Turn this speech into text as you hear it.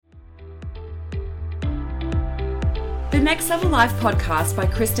The Next Level Life podcast by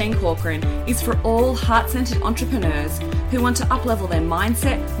Christine Corcoran is for all heart-centered entrepreneurs who want to uplevel their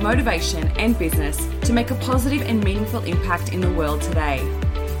mindset, motivation, and business to make a positive and meaningful impact in the world today.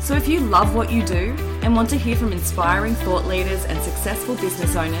 So if you love what you do and want to hear from inspiring thought leaders and successful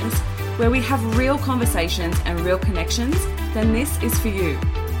business owners, where we have real conversations and real connections, then this is for you.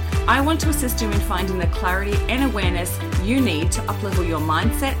 I want to assist you in finding the clarity and awareness you need to uplevel your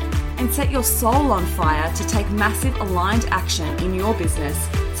mindset and set your soul on fire to take massive aligned action in your business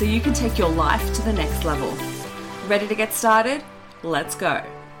so you can take your life to the next level. Ready to get started? Let's go.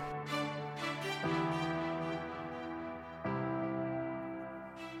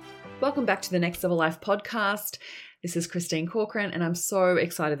 Welcome back to the Next Level Life podcast. This is Christine Corcoran, and I'm so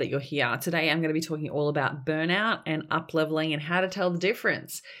excited that you're here. Today, I'm going to be talking all about burnout and up-leveling and how to tell the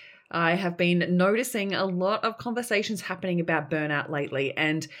difference. I have been noticing a lot of conversations happening about burnout lately,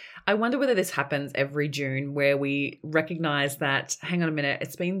 and I wonder whether this happens every June where we recognize that, hang on a minute,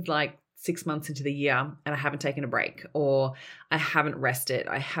 it's been like 6 months into the year and I haven't taken a break, or I haven't rested.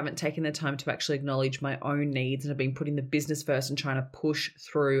 I haven't taken the time to actually acknowledge my own needs and have been putting the business first and trying to push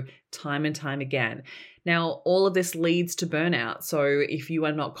through time and time again. Now, all of this leads to burnout. So if you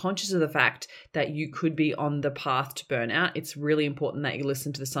are not conscious of the fact that you could be on the path to burnout, it's really important that you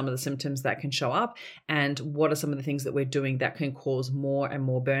listen to some of the symptoms that can show up and what are some of the things that we're doing that can cause more and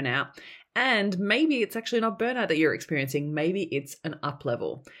more burnout. And maybe it's actually not burnout that you're experiencing. Maybe it's an up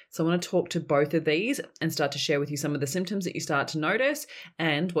level. So I want to talk to both of these and start to share with you some of the symptoms that you start to notice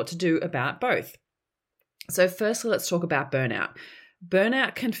and what to do about both. So firstly, let's talk about burnout.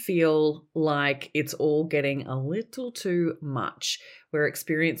 Burnout can feel like it's all getting a little too much. We're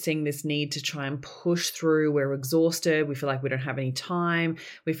experiencing this need to try and push through. We're exhausted. We feel like we don't have any time.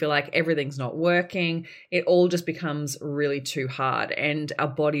 We feel like everything's not working. It all just becomes really too hard, and our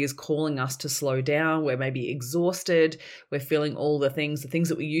body is calling us to slow down. We're maybe exhausted. We're feeling all the things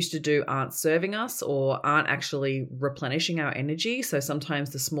that we used to do aren't serving us or aren't actually replenishing our energy. So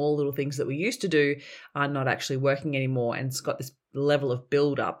sometimes the small little things that we used to do are not actually working anymore, and it's got this level of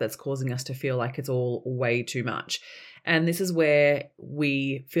buildup that's causing us to feel like it's all way too much. And this is where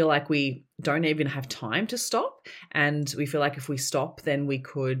we feel like we don't even have time to stop. And we feel like if we stop, then it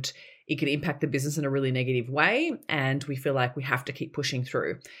could impact the business in a really negative way. And we feel like we have to keep pushing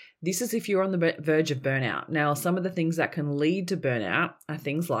through. This is if you're on the verge of burnout. Now, some of the things that can lead to burnout are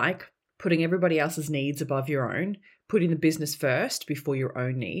things like putting everybody else's needs above your own, putting the business first before your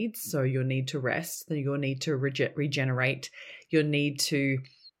own needs. So your need to rest, then your need to regenerate, your need to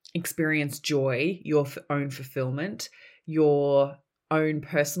experience joy, your own fulfillment, your own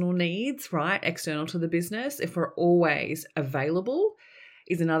personal needs, right? External to the business. If we're always available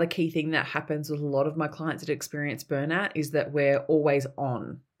is another key thing that happens with a lot of my clients that experience burnout, is that we're always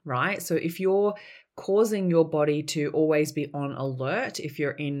on, right? So if you're causing your body to always be on alert, if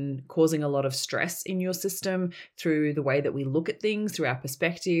you're causing a lot of stress in your system through the way that we look at things, through our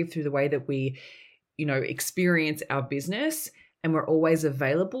perspective, through the way that we, experience our business, and we're always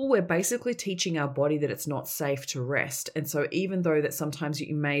available, we're basically teaching our body that it's not safe to rest. And so even though that sometimes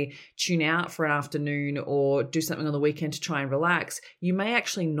you may tune out for an afternoon or do something on the weekend to try and relax, you may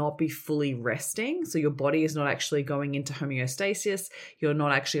actually not be fully resting. So your body is not actually going into homeostasis. You're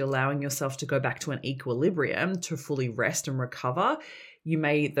not actually allowing yourself to go back to an equilibrium to fully rest and recover.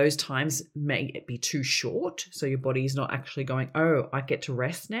 Those times may be too short. So your body is not actually going, oh, I get to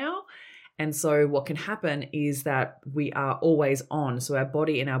rest now. And so what can happen is that we are always on. So our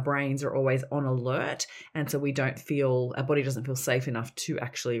body and our brains are always on alert. And so our body doesn't feel safe enough to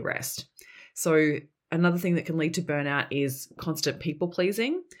actually rest. So another thing that can lead to burnout is constant people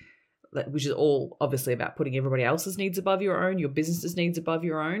pleasing, which is all obviously about putting everybody else's needs above your own, your business's needs above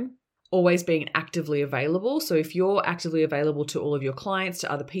your own. Always being actively available. So if you're actively available to all of your clients,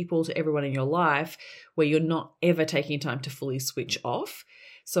 to other people, to everyone in your life, where you're not ever taking time to fully switch off.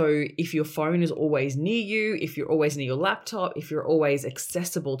 So if your phone is always near you, if you're always near your laptop, if you're always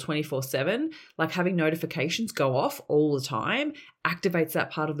accessible 24/7, like having notifications go off all the time activates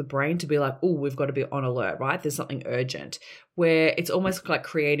that part of the brain to be like, oh, we've got to be on alert, right? There's something urgent, where it's almost like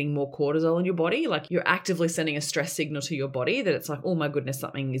creating more cortisol in your body. Like you're actively sending a stress signal to your body that it's like, oh my goodness,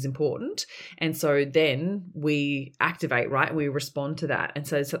 something is important. And so then we activate, right? We respond to that. And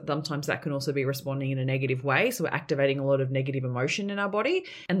so sometimes that can also be responding in a negative way. So we're activating a lot of negative emotion in our body.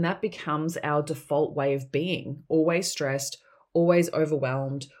 And that becomes our default way of being, always stressed, always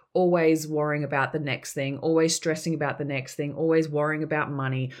overwhelmed, always worrying about the next thing, always stressing about the next thing, always worrying about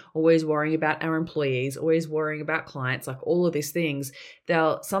money, always worrying about our employees, always worrying about clients, like all of these things,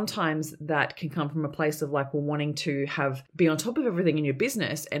 sometimes that can come from a place of like, wanting to be on top of everything in your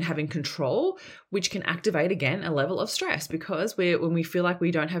business and having control, which can activate again a level of stress, because when we feel like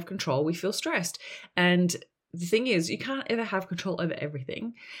we don't have control, we feel stressed. And the thing is, you can't ever have control over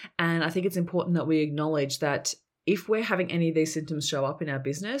everything. And I think it's important that we acknowledge that if we're having any of these symptoms show up in our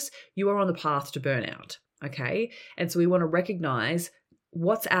business, you are on the path to burnout, okay? And so we want to recognize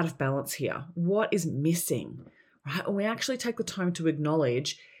what's out of balance here, what is missing, right? And we actually take the time to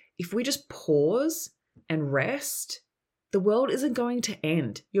acknowledge, if we just pause and rest, the world isn't going to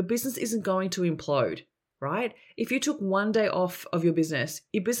end. Your business isn't going to implode, right? If you took one day off of your business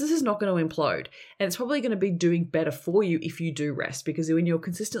is not going to implode. And it's probably going to be doing better for you if you do rest, because when you're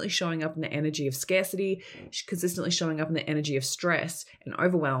consistently showing up in the energy of scarcity, consistently showing up in the energy of stress and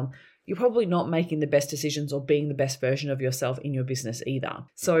overwhelm, you're probably not making the best decisions or being the best version of yourself in your business either.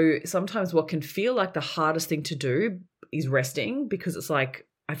 So sometimes what can feel like the hardest thing to do is resting, because it's like,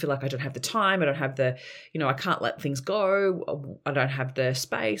 I feel like I don't have the time, I don't have I can't let things go, I don't have the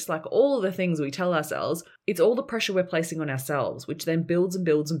space, like all of the things we tell ourselves. It's all the pressure we're placing on ourselves, which then builds and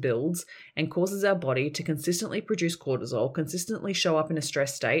builds and builds and causes our body to consistently produce cortisol, consistently show up in a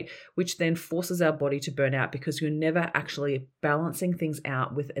stress state, which then forces our body to burn out, because you're never actually balancing things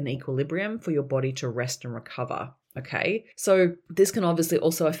out with an equilibrium for your body to rest and recover. Okay, so this can obviously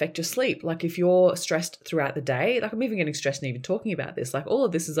also affect your sleep. Like if you're stressed throughout the day, like I'm even getting stressed and even talking about this, like all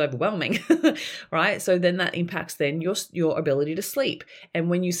of this is overwhelming, right? So then that impacts then your ability to sleep. And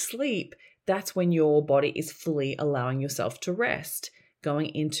when you sleep, that's when your body is fully allowing yourself to rest, going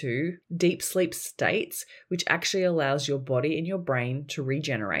into deep sleep states, which actually allows your body and your brain to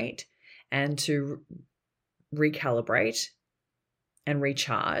regenerate and to recalibrate and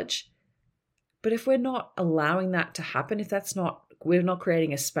recharge. But if we're not allowing that to happen, we're not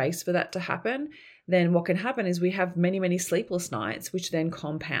creating a space for that to happen, then what can happen is we have many, many sleepless nights, which then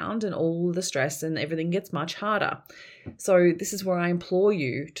compound, and all the stress and everything gets much harder. So this is where I implore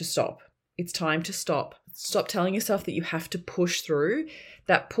you to stop. It's time to stop. Stop telling yourself that you have to push through.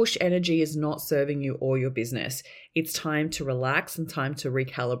 That push energy is not serving you or your business. It's time to relax and time to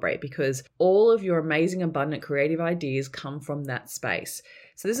recalibrate, because all of your amazing, abundant, creative ideas come from that space.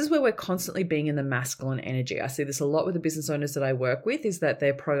 So this is where we're constantly being in the masculine energy. I see this a lot with the business owners that I work with, is that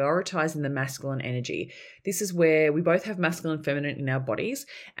they're prioritizing the masculine energy. This is where we both have masculine and feminine in our bodies.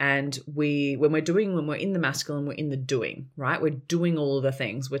 And when we're in the masculine, we're in the doing, right? We're doing all of the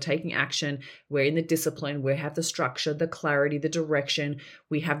things. We're taking action. We're in the discipline. We have the structure, the clarity, the direction.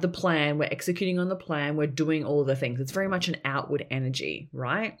 We have the plan. We're executing on the plan. We're doing all of the things. It's very much an outward energy,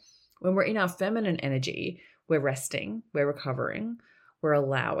 right? When we're in our feminine energy, we're resting, we're recovering, we're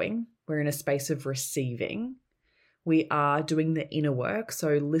allowing, we're in a space of receiving. We are doing the inner work.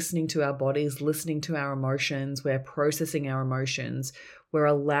 So listening to our bodies, listening to our emotions, we're processing our emotions. We're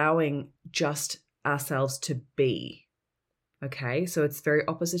allowing just ourselves to be. Okay, so it's very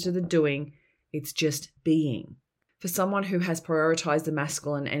opposite to the doing. It's just being. For someone who has prioritized the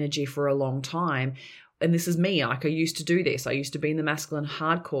masculine energy for a long time, and this is me, like I used to do this. I used to be in the masculine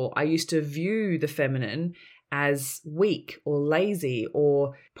hardcore. I used to view the feminine as weak or lazy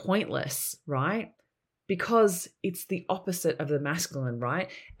or pointless, right? Because it's the opposite of the masculine, right?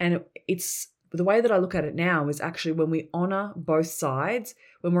 And it's the way that I look at it now is actually when we honor both sides,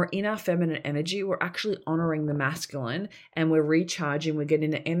 when we're in our feminine energy, we're actually honoring the masculine and we're recharging, we're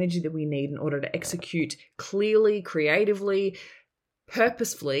getting the energy that we need in order to execute clearly, creatively,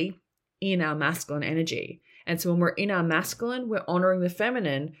 purposefully in our masculine energy. And so when we're in our masculine, we're honoring the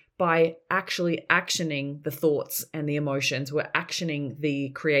feminine by actually actioning the thoughts and the emotions. We're actioning the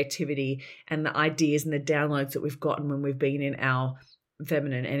creativity and the ideas and the downloads that we've gotten when we've been in our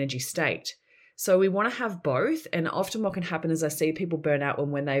feminine energy state. So we want to have both. And often what can happen is I see people burn out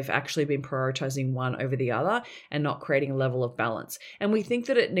when they've actually been prioritizing one over the other and not creating a level of balance. And we think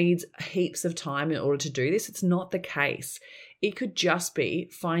that it needs heaps of time in order to do this. It's not the case. It could just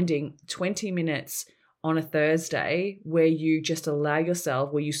be finding 20 minutes on a Thursday where you just allow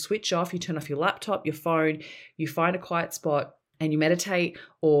yourself, where you switch off, you turn off your laptop, your phone, you find a quiet spot and you meditate,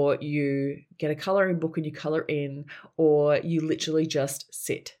 or you get a coloring book and you color in, or you literally just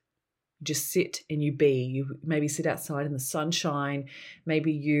sit. Just sit and you be. You maybe sit outside in the sunshine.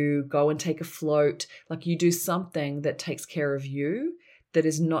 Maybe you go and take a float. Like you do something that takes care of you, that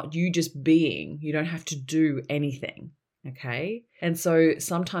is not you just being. You don't have to do anything. Okay. And so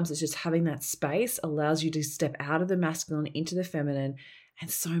sometimes it's just having that space allows you to step out of the masculine into the feminine, and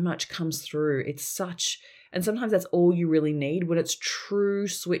so much comes through. It's such And sometimes that's all you really need when it's true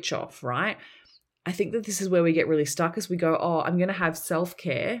switch off, right? I think that this is where we get really stuck as we go, oh, I'm going to have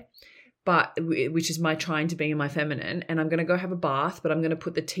self-care, which is my trying to be in my feminine, and I'm going to go have a bath, but I'm going to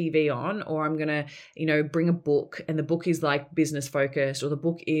put the TV on, or I'm going to, bring a book, and the book is like business focused, or the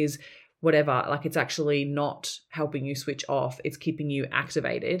book is whatever, like it's actually not helping you switch off. It's keeping you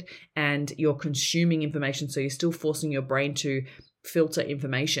activated and you're consuming information. So you're still forcing your brain to filter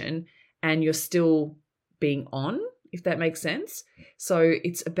information and you're still being on, if that makes sense. So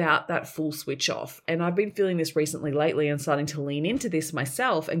it's about that full switch off. And I've been feeling this recently lately and starting to lean into this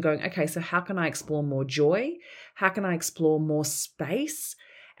myself and going, okay, so how can I explore more joy? How can I explore more space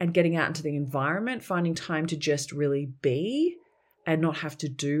and getting out into the environment, finding time to just really be and not have to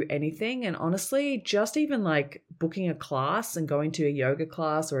do anything? And honestly, just even like booking a class and going to a yoga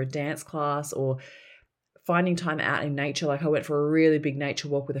class or a dance class or finding time out in nature. Like I went for a really big nature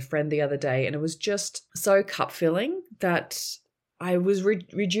walk with a friend the other day, and it was just so cup filling that I was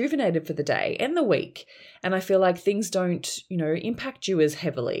rejuvenated for the day and the week. And I feel like things don't, impact you as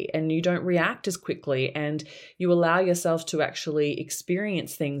heavily and you don't react as quickly, and you allow yourself to actually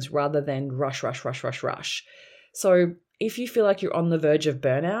experience things rather than rush. So if you feel like you're on the verge of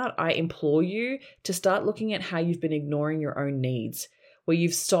burnout, I implore you to start looking at how you've been ignoring your own needs, where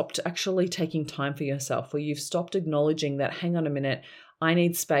you've stopped actually taking time for yourself, where you've stopped acknowledging that, hang on a minute, I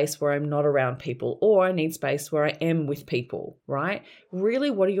need space where I'm not around people, or I need space where I am with people, right? Really,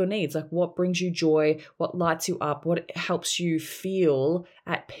 what are your needs? Like what brings you joy? What lights you up? What helps you feel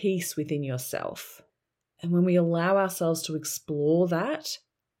at peace within yourself? And when we allow ourselves to explore that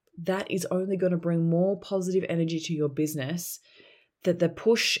is only going to bring more positive energy to your business that the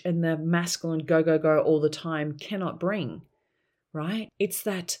push and the masculine go all the time cannot bring, right? It's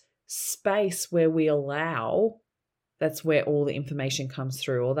that space where we allow, that's where all the information comes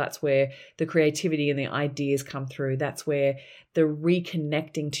through, or that's where the creativity and the ideas come through. That's where the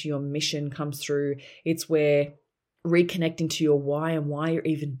reconnecting to your mission comes through. It's where reconnecting to your why and why you're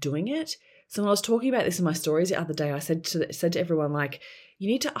even doing it. So when I was talking about this in my stories the other day, I said to everyone, like, you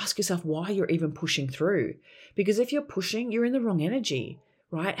need to ask yourself why you're even pushing through. Because if you're pushing, you're in the wrong energy,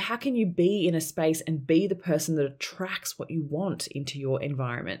 right? How can you be in a space and be the person that attracts what you want into your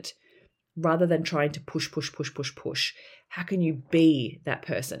environment rather than trying to push? How can you be that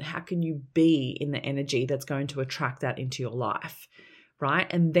person? How can you be in the energy that's going to attract that into your life, right?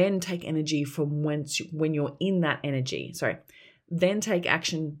 And then take energy from when you're in that energy. Then take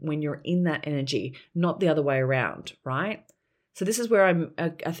action when you're in that energy, not the other way around, right? So this is where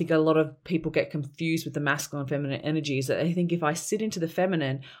I think a lot of people get confused with the masculine and feminine energies, that they think if I sit into the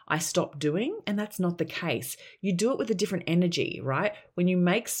feminine, I stop doing, and that's not the case. You do it with a different energy, right? When you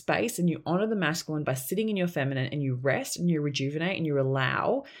make space and you honor the masculine by sitting in your feminine and you rest and you rejuvenate and you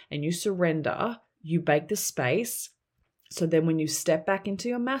allow and you surrender, you bake the space. So then when you step back into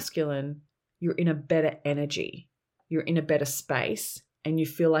your masculine, you're in a better energy. You're in a better space. And you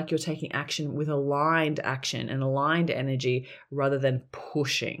feel like you're taking action with aligned action and aligned energy rather than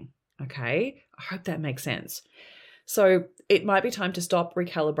pushing, okay? I hope that makes sense. So it might be time to stop,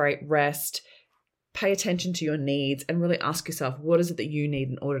 recalibrate, rest, pay attention to your needs, and really ask yourself, what is it that you need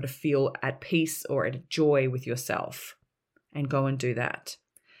in order to feel at peace or at joy with yourself? And go and do that.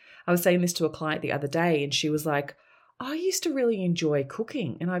 I was saying this to a client the other day, and she was like, I used to really enjoy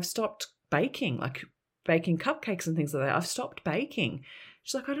cooking, and I've stopped baking cupcakes and things like that. I've stopped baking.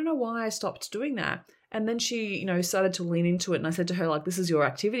 She's like, I don't know why I stopped doing that. And then she, started to lean into it. And I said to her, like, this is your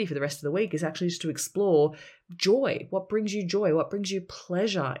activity for the rest of the week, is actually just to explore joy. What brings you joy? What brings you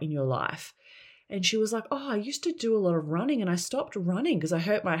pleasure in your life? And she was like, oh, I used to do a lot of running and I stopped running because I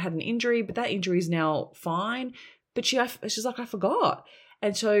had an injury, but that injury is now fine. But she's like, I forgot.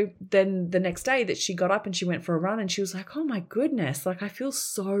 And so then the next day that she got up and she went for a run, and she was like, oh my goodness, like I feel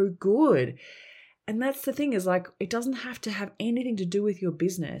so good. And that's the thing, is like, it doesn't have to have anything to do with your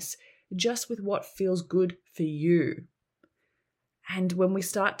business, just with what feels good for you. And when we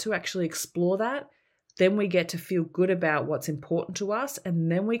start to actually explore that, then we get to feel good about what's important to us.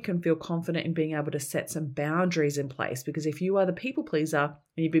 And then we can feel confident in being able to set some boundaries in place. Because if you are the people pleaser and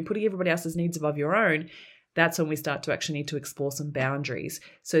you've been putting everybody else's needs above your own, that's when we start to actually need to explore some boundaries.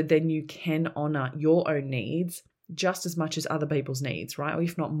 So then you can honor your own needs just as much as other people's needs, right? Or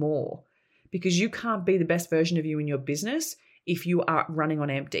if not more. Because you can't be the best version of you in your business if you are running on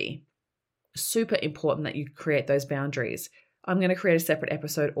empty. Super important that you create those boundaries. I'm going to create a separate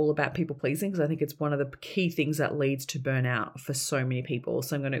episode all about people pleasing, because I think it's one of the key things that leads to burnout for so many people.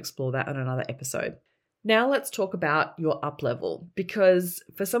 So I'm going to explore that on another episode. Now let's talk about your up level, because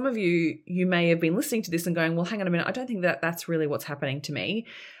for some of you, you may have been listening to this and going, well, hang on a minute, I don't think that that's really what's happening to me.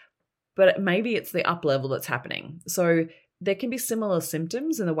 but maybe it's the up level that's happening. So there can be similar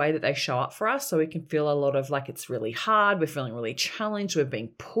symptoms in the way that they show up for us. So we can feel a lot of like it's really hard, we're feeling really challenged, we're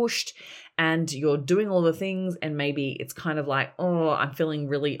being pushed, and you're doing all the things, and maybe it's kind of like, oh, I'm feeling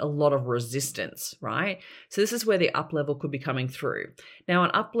really a lot of resistance, right? So this is where the up level could be coming through. Now,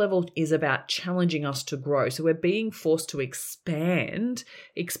 an up level is about challenging us to grow. So we're being forced to expand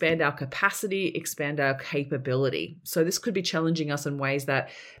our capacity, expand our capability. So this could be challenging us in ways that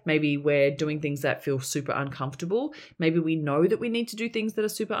maybe we're doing things that feel super uncomfortable. Maybe we know that we need to do things that are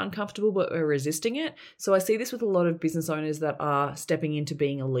super uncomfortable, but we're resisting it. So I see this with a lot of business owners that are stepping into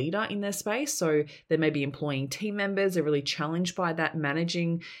being a leader in their space. So they may be employing team members. They're really challenged by that,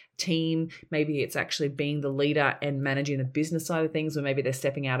 managing team. Maybe it's actually being the leader and managing the business side of things, or maybe they're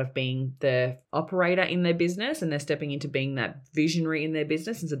stepping out of being the operator in their business and they're stepping into being that visionary in their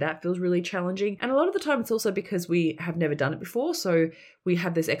business. And so that feels really challenging. And a lot of the time it's also because we have never done it before. So we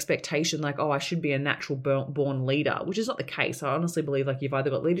have this expectation like, oh, I should be a natural born leader, which is not the case. I honestly believe like you've either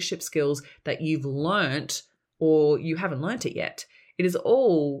got leadership skills that you've learnt or you haven't learnt it yet. It is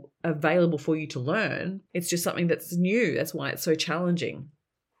all available for you to learn. It's just something that's new. That's why it's so challenging.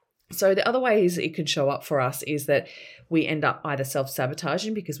 So the other ways it can show up for us is that we end up either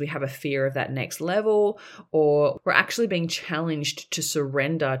self-sabotaging because we have a fear of that next level, or we're actually being challenged to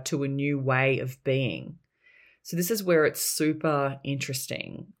surrender to a new way of being. So this is where it's super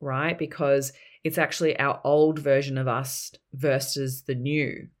interesting, right? Because it's actually our old version of us versus the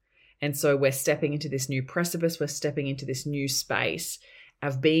new. And so we're stepping into this new precipice, we're stepping into this new space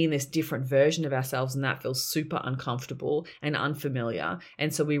of being this different version of ourselves, and that feels super uncomfortable and unfamiliar.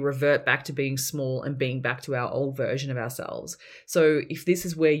 And so we revert back to being small and being back to our old version of ourselves. So if this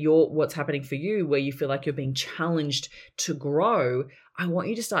is where what's happening for you, where you feel like you're being challenged to grow, I want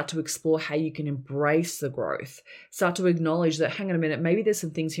you to start to explore how you can embrace the growth. Start to acknowledge that, hang on a minute, maybe there's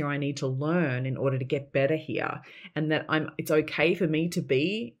some things here I need to learn in order to get better here. And that it's okay for me to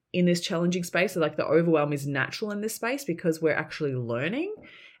be in this challenging space. So like the overwhelm is natural in this space because we're actually learning.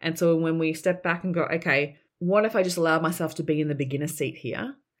 And so when we step back and go, okay, what if I just allow myself to be in the beginner seat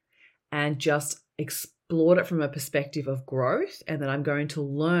here and just explored it from a perspective of growth, and then I'm going to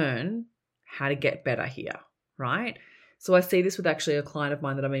learn how to get better here, right? So I see this with actually a client of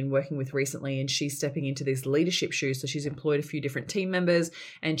mine that I've been working with recently, and she's stepping into these leadership shoes. So she's employed a few different team members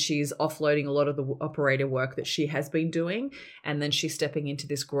and she's offloading a lot of the operator work that she has been doing. And then she's stepping into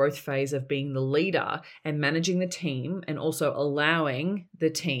this growth phase of being the leader and managing the team, and also allowing the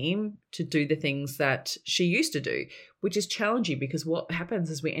team to do the things that she used to do, which is challenging because what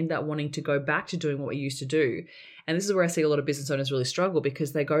happens is we end up wanting to go back to doing what we used to do. And this is where I see a lot of business owners really struggle,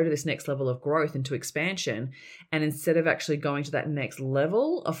 because they go to this next level of growth into expansion. And instead of actually going to that next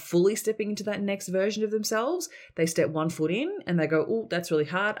level of fully stepping into that next version of themselves, they step one foot in and they go, oh, that's really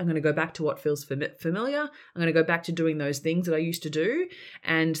hard. I'm going to go back to what feels familiar. I'm going to go back to doing those things that I used to do.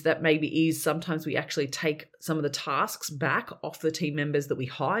 And that maybe is sometimes we actually take some of the tasks back off the team members that we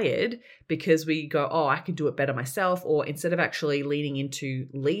hired because we go, oh, I can do it better myself. Or instead of actually leaning into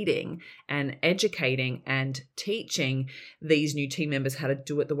leading and educating and teaching these new team members how to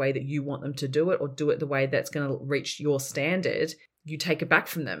do it the way that you want them to do it, or do it the way that's going to reach your standard, you take it back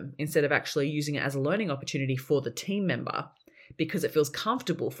from them instead of actually using it as a learning opportunity for the team member, because it feels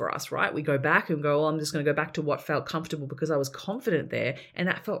comfortable for us, right? We go back and go, oh, I'm just going to go back to what felt comfortable because I was confident there and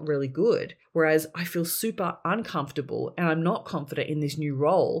that felt really good. Whereas I feel super uncomfortable and I'm not confident in this new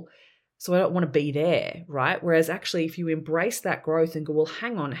role, so I don't want to be there, right? Whereas actually, if you embrace that growth and go, well,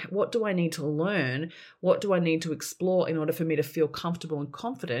 hang on, what do I need to learn? What do I need to explore in order for me to feel comfortable and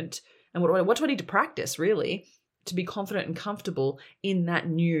confident? And what do I need to practice, really, to be confident and comfortable in that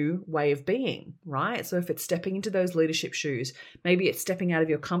new way of being, right? So if it's stepping into those leadership shoes, maybe it's stepping out of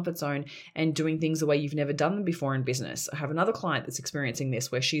your comfort zone and doing things the way you've never done them before in business. I have another client that's experiencing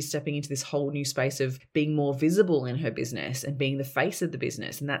this, where she's stepping into this whole new space of being more visible in her business and being the face of the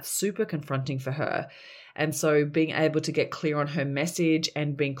business. And that's super confronting for her. And so being able to get clear on her message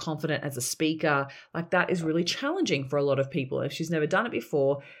and being confident as a speaker, like that is really challenging for a lot of people. If she's never done it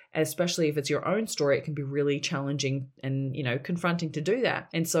before, especially if it's your own story, it can be really challenging and, confronting to do that.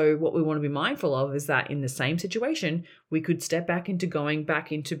 And so what we want to be mindful of is that in the same situation, we could step back into going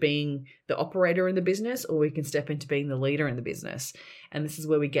back into being the operator in the business, or we can step into being the leader in the business. And this is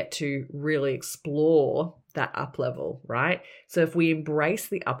where we get to really explore that up level, right? So if we embrace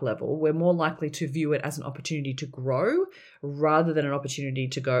the up level, we're more likely to view it as an opportunity to grow rather than an opportunity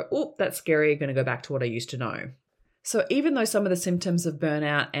to go, oh, that's scary, I'm going to go back to what I used to know. So even though some of the symptoms of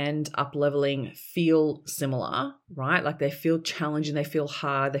burnout and up-leveling feel similar, right? Like they feel challenging, they feel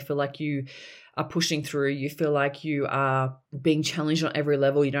hard, they feel like you are pushing through, you feel like you are being challenged on every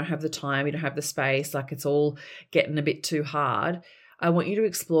level, you don't have the time, you don't have the space, like it's all getting a bit too hard, I want you to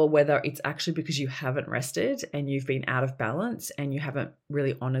explore whether it's actually because you haven't rested and you've been out of balance and you haven't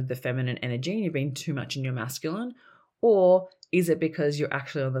really honored the feminine energy and you've been too much in your masculine, or is it because you're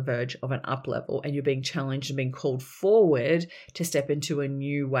actually on the verge of an up level and you're being challenged and being called forward to step into a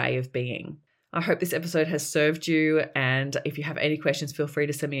new way of being? I hope this episode has served you. And if you have any questions, feel free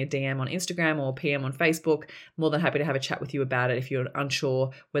to send me a DM on Instagram or PM on Facebook. More than happy to have a chat with you about it if you're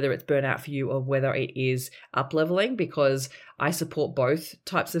unsure whether it's burnout for you or whether it is up leveling, because I support both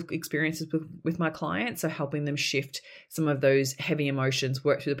types of experiences with my clients. So helping them shift some of those heavy emotions,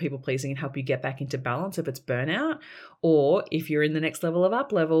 work through the people pleasing and help you get back into balance if it's burnout. Or if you're in the next level of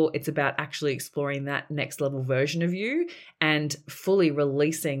up level, it's about actually exploring that next level version of you and fully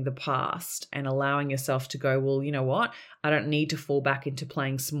releasing the past and allowing yourself to go, well, you know what? I don't need to fall back into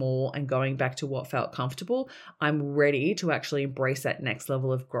playing small and going back to what felt comfortable. I'm ready to actually embrace that next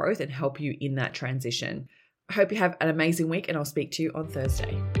level of growth and help you in that transition. I hope you have an amazing week and I'll speak to you on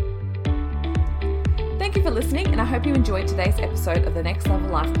Thursday. Thank you for listening, and I hope you enjoyed today's episode of the Next Level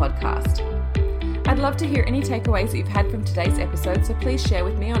Life podcast. I'd love to hear any takeaways that you've had from today's episode, so please share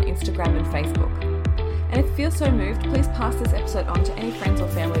with me on Instagram and Facebook. And if you feel so moved, please pass this episode on to any friends or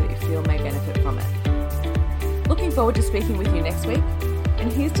family that you feel may benefit from it. Looking forward to speaking with you next week,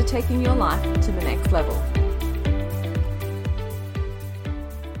 and here's to taking your life to the next level.